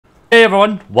Hey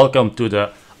everyone, welcome to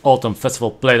the Autumn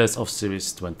Festival playlist of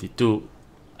Series 22.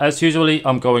 As usually,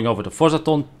 I'm going over the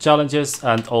Forzathon challenges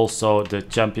and also the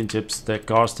championships, the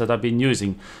cars that I've been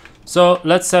using. So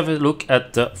let's have a look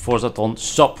at the Forzathon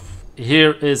shop.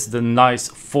 Here is the nice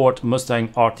Ford Mustang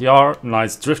RTR,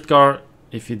 nice drift car.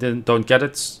 If you don't get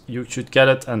it, you should get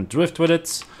it and drift with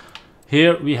it.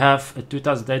 Here we have a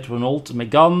 2008 Renault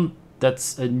Megane.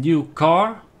 That's a new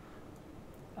car.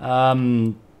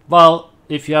 Well,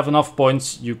 if you have enough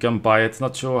points, you can buy it.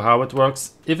 Not sure how it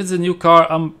works. If it's a new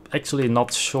car, I'm actually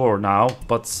not sure now,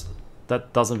 but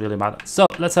that doesn't really matter. So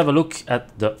let's have a look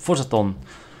at the Forzathon.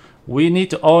 We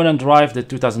need to own and drive the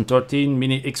 2013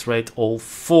 Mini X-Rate all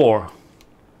 4.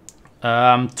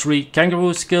 3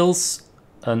 kangaroo skills,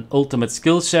 an ultimate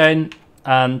skill chain,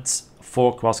 and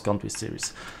 4 cross-country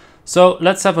series. So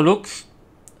let's have a look.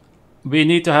 We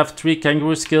need to have 3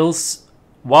 kangaroo skills.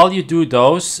 While you do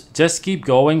those, just keep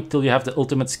going till you have the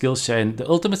ultimate skill chain. The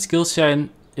ultimate skill chain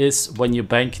is when you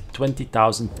bank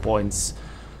 20,000 points.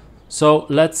 So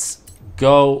let's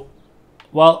go.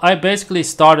 Well, I basically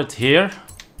started here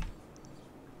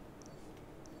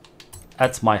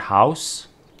at my house.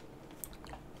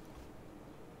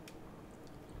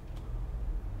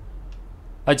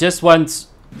 I just went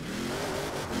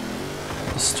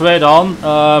straight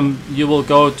on. You will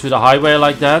go to the highway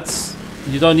like that.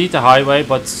 You don't need the highway,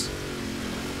 but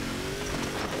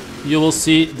you will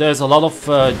see there's a lot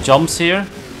of jumps here,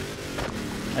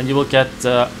 and you will get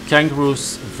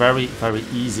kangaroos very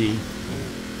easy.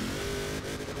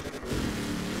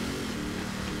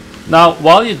 Now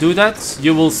while you do that,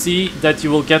 you will see that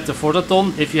you will get the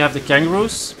Forzathon if you have the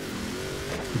kangaroos.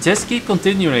 Just keep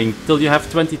continuing till you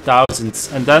have 20,000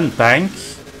 and then bank,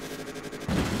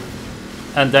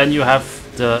 and then you have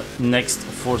the next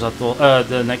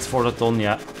Forzathon,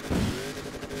 yeah.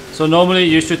 So normally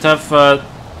you should have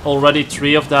already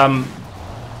 3 of them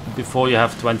before you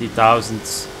have 20,000.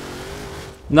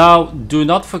 Now do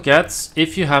not forget,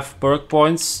 if you have perk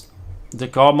points, the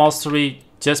car mastery,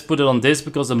 just put it on this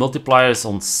because the multiplier is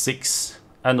on 6,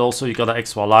 and also you got an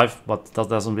extra life, but that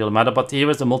doesn't really matter. But here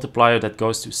is the multiplier that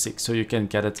goes to 6, so you can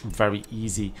get it very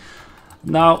easy.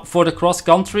 Now for the cross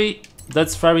country,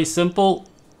 that's very simple.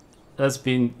 Has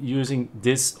been using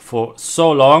this for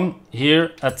so long.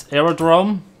 Here at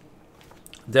Aerodrome,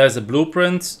 there's a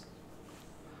blueprint.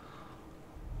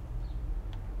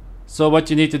 So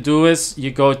what you need to do is you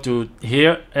go to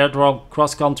here, Aerodrome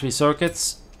cross country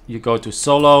circuits, you go to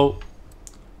solo,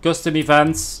 custom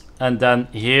events, and then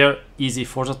here easy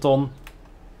Forzathon.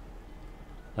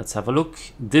 Let's have a look.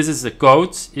 This is the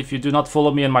code. If you do not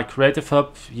follow me in my creative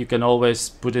hub, you can always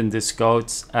put in this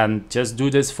code and just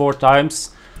do this 4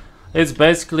 times. It's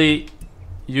basically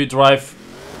you drive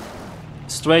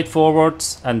straight forward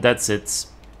and that's it.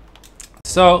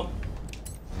 So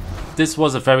this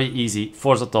was a very easy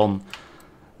Forzathon.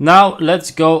 Now let's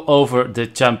go over the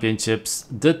championships.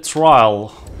 The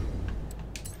trial.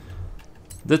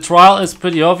 The trial is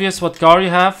pretty obvious what car you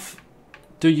have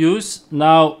to use.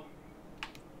 Now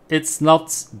it's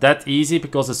not that easy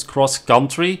because it's cross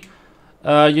country.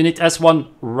 You need S1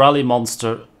 Rally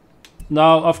Monster.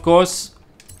 Now of course,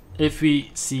 if we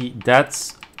see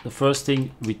that, the first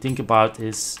thing we think about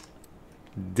is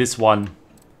this one,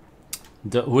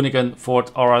 the Hoonigan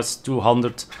Ford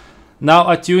RS200. Now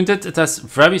I tuned it, it has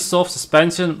very soft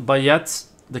suspension, but yet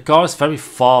the car is very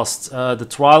fast. The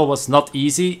trial was not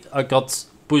easy. I got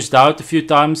pushed out a few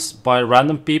times by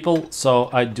random people,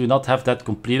 so I do not have that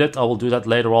completed. I will do that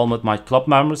later on with my club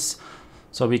members,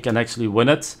 so we can actually win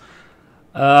it.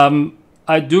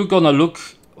 I do gonna look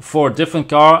for a different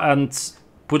car and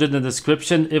put it in the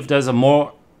description if there's a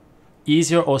more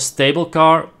easier or stable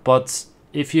car, but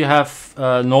if you have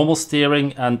normal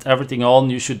steering and everything on,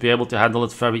 you should be able to handle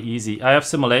it very easy. I have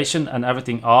simulation and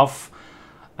everything off,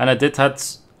 and I did had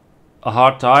a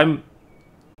hard time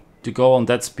to go on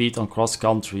that speed on cross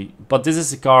country, but this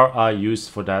is the car I used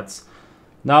for that.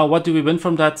 Now what do we win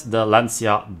from that? The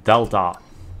Lancia Delta.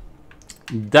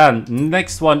 Then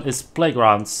next one is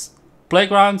playgrounds.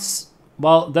 Playgrounds,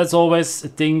 well, that's always a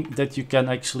thing that you can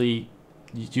actually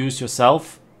use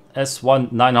yourself.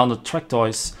 S1 900 track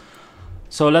toys.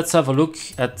 So let's have a look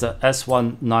at the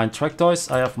S1 9 track toys.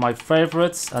 I have my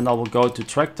favorites and I will go to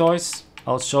track toys.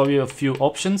 I'll show you a few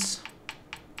options.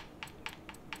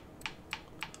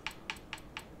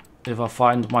 If I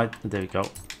find my, there you go.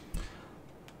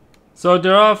 So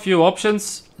there are a few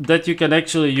options that you can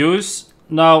actually use.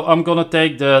 Now I'm gonna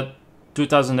take the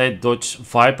 2008 Dodge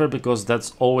Viper because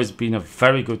that's always been a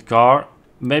very good car.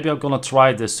 Maybe I'm gonna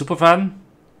try the Supervan.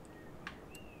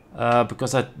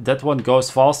 because that one goes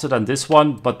faster than this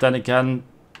one, but then again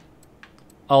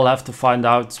I'll have to find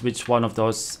out which one of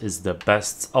those is the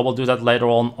best. I will do that later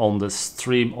on the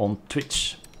stream on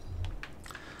Twitch.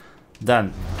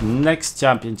 Then, next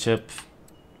championship.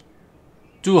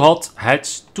 Too hot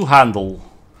hatch to handle.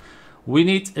 We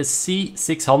need a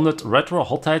C600 retro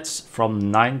hot hatch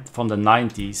from the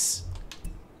 90s.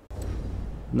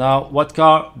 Now, what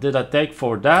car did I take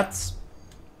for that?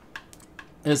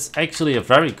 It's actually a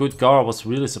very good car. I was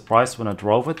really surprised when I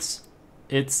drove it.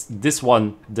 It's this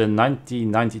one, the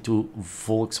 1992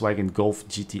 Volkswagen Golf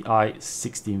GTI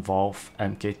 16 valve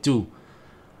MK2.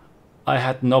 I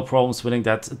had no problems winning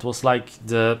that. It was like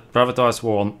the Prevators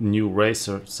were on New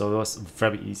Racer, so it was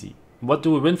very easy. What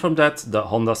do we win from that? The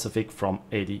Honda Civic from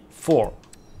 '84.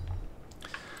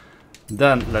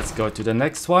 Then let's go to the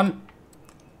next one.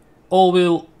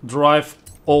 All-wheel drive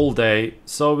all day.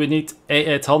 So we need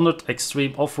A800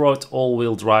 Extreme Off-Road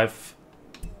all-wheel drive.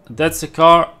 That's a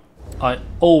car I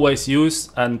always use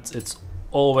and it's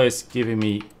always giving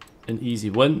me an easy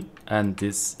win. And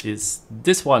this is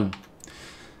this one.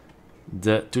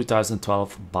 The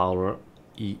 2012 Valorster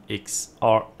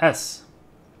EXRS.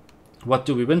 What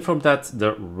do we win from that?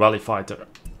 The Rally Fighter.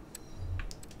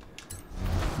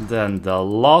 Then the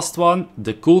last one,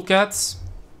 the Cool Cats.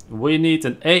 We need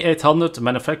an A800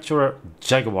 manufacturer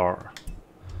Jaguar.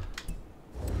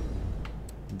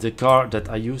 The car that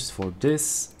I used for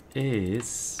this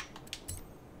is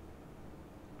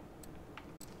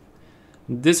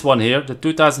this one here, the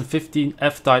 2015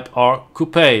 F-Type R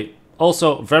Coupe.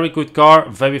 Also very good car,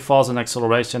 very fast in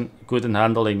acceleration, good in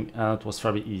handling, and it was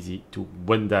very easy to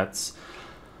win that.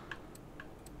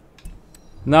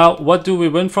 Now, what do we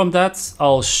win from that?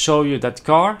 I'll show you that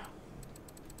car.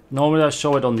 Normally I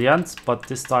show it on the end, but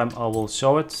this time I will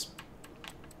show it.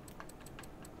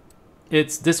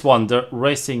 It's this one, the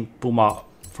Racing Puma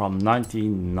from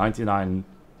 1999.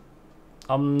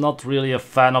 I'm not really a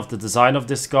fan of the design of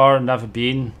this car, never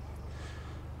been.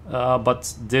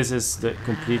 But this is the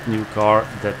complete new car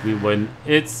that we win.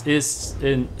 It is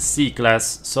in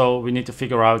C-Class, so we need to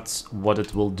figure out what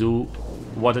it will do,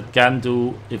 what it can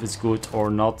do, if it's good or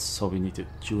not. So we need to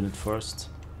tune it first.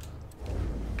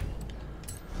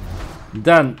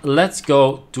 Then let's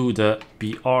go to the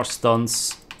PR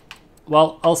stunts.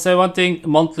 Well, I'll say one thing,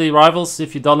 monthly rivals,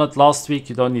 if you done it last week,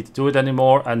 you don't need to do it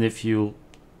anymore. And if you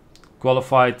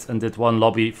qualified and did one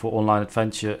lobby for online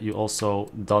adventure, you also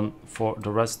done for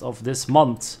the rest of this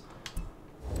month.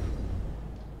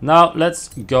 Now let's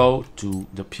go to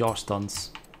the PR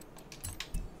stunts.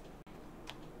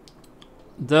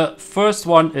 The first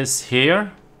one is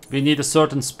here. We need a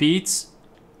certain speed.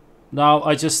 Now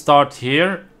I just start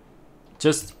here,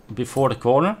 just before the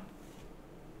corner.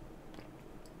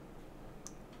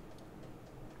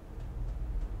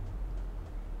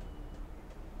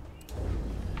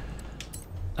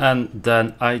 And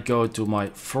then I go to my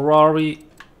Ferrari.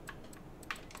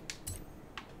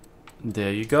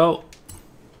 There you go.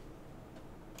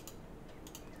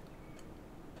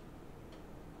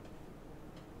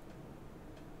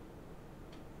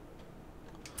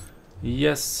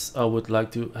 Yes, I would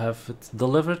like to have it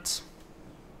delivered.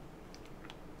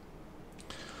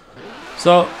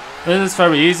 So it is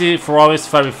very easy. Ferrari is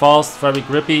very fast, very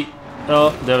grippy.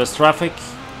 There is traffic.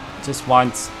 Just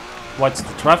watch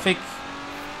the traffic.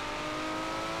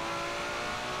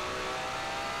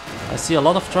 I see a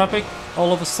lot of traffic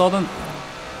all of a sudden.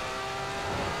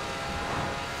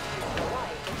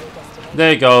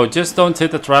 There you go, just don't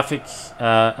hit the traffic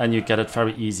and you get it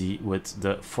very easy with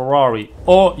the Ferrari.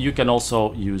 Or you can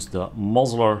also use the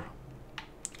muzzler.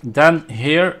 Then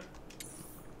here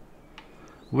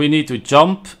we need to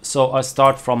jump, so I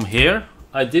start from here.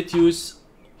 I did use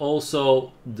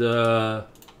also the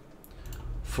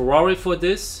Ferrari for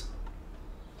this.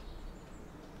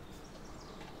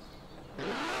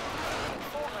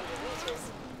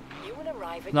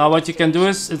 Now what you can do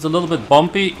is, it's a little bit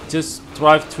bumpy, just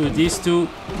drive through these two,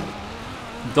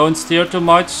 don't steer too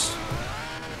much.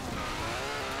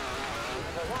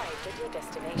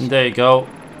 And there you go,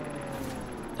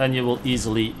 and you will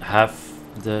easily have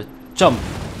the jump.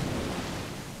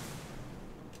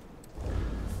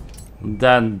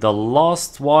 Then the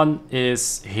last one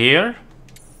is here,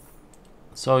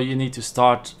 so you need to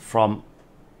start from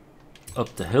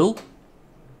up the hill.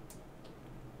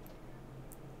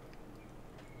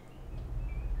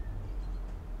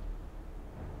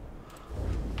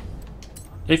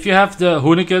 If you have the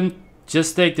Hoonigan,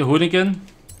 just take the Hoonigan.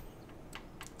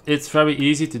 It's very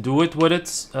easy to do it with it.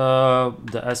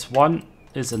 The S1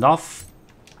 is enough.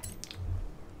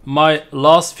 My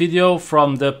last video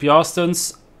from the PR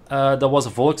stunts, there was a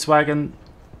Volkswagen,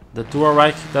 the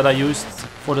Touareg that I used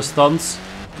for the stunts.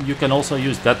 You can also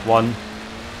use that one.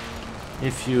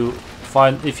 if you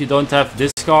don't have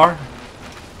this car.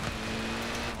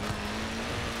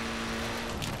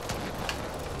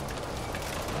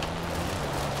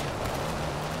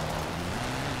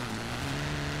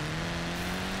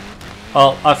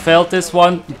 Well, I failed this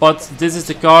one, but this is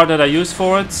the car that I use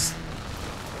for it.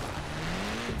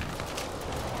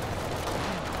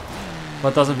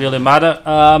 But doesn't really matter.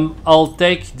 I'll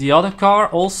take the other car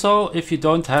also if you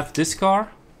don't have this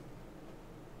car.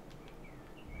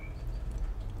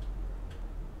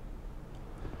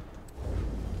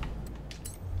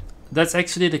 That's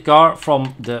actually the car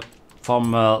from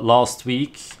last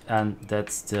week, and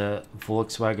that's the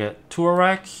Volkswagen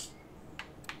Touareg.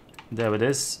 There it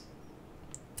is.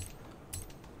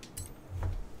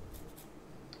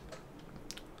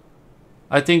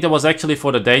 I think that was actually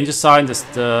for the danger sign. This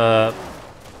the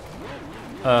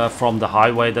from the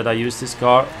highway that I used this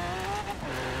car.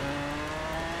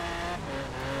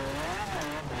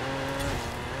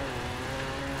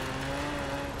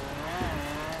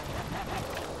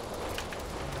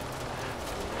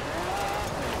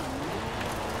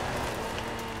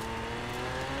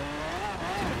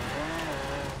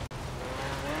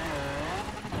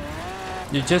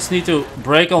 You just need to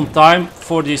brake on time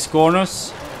for these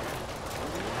corners,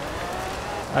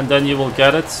 and then you will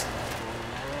get it.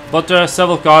 But there are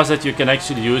several cars that you can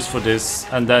actually use for this,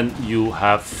 and then you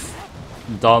have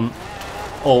done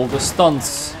all the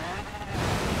stunts.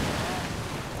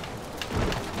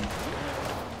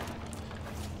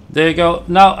 There you go.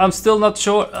 Now I'm still not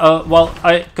sure. Well,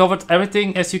 I covered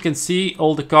everything, as you can see,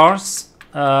 all the cars.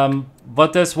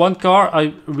 But there's one car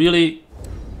I really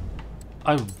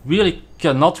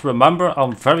cannot remember.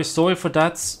 I'm very sorry for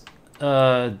that.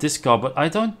 This car, but I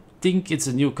don't think it's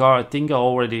a new car. I think I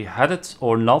already had it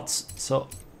or not. So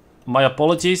my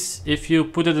apologies if you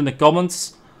put it in the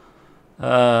comments.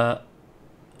 But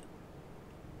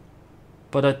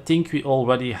I think we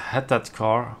already had that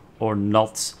car or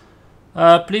not.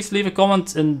 Please leave a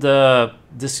comment in the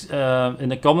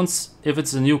comments if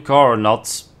it's a new car or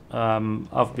not.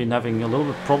 I've been having a little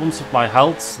bit problems with my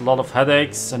health, a lot of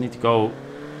headaches. I need to go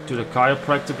to the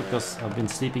chiropractor because I've been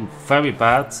sleeping very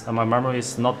bad and my memory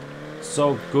is not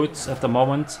so good at the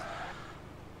moment.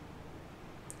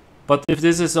 But if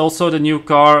this is also the new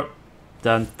car,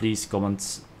 then please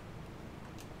comment.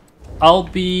 I'll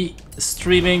be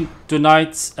streaming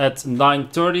tonight at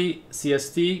 9:30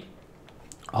 CST.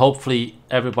 Hopefully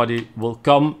everybody will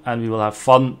come and we will have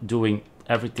fun doing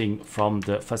everything from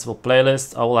the festival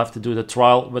playlist. I will have to do the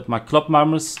trial with my club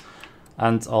members,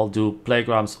 and I'll do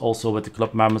playgrounds also with the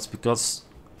club members, because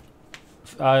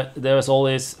there is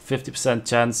always 50%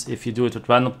 chance if you do it with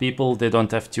random people, they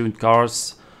don't have tuned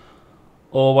cars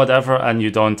or whatever, and you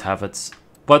don't have it.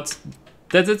 But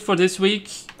that's it for this week.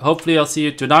 Hopefully I'll see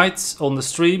you tonight on the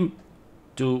stream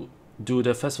to do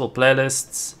the festival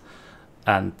playlists,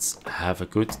 and have a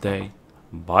good day.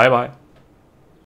 Bye bye.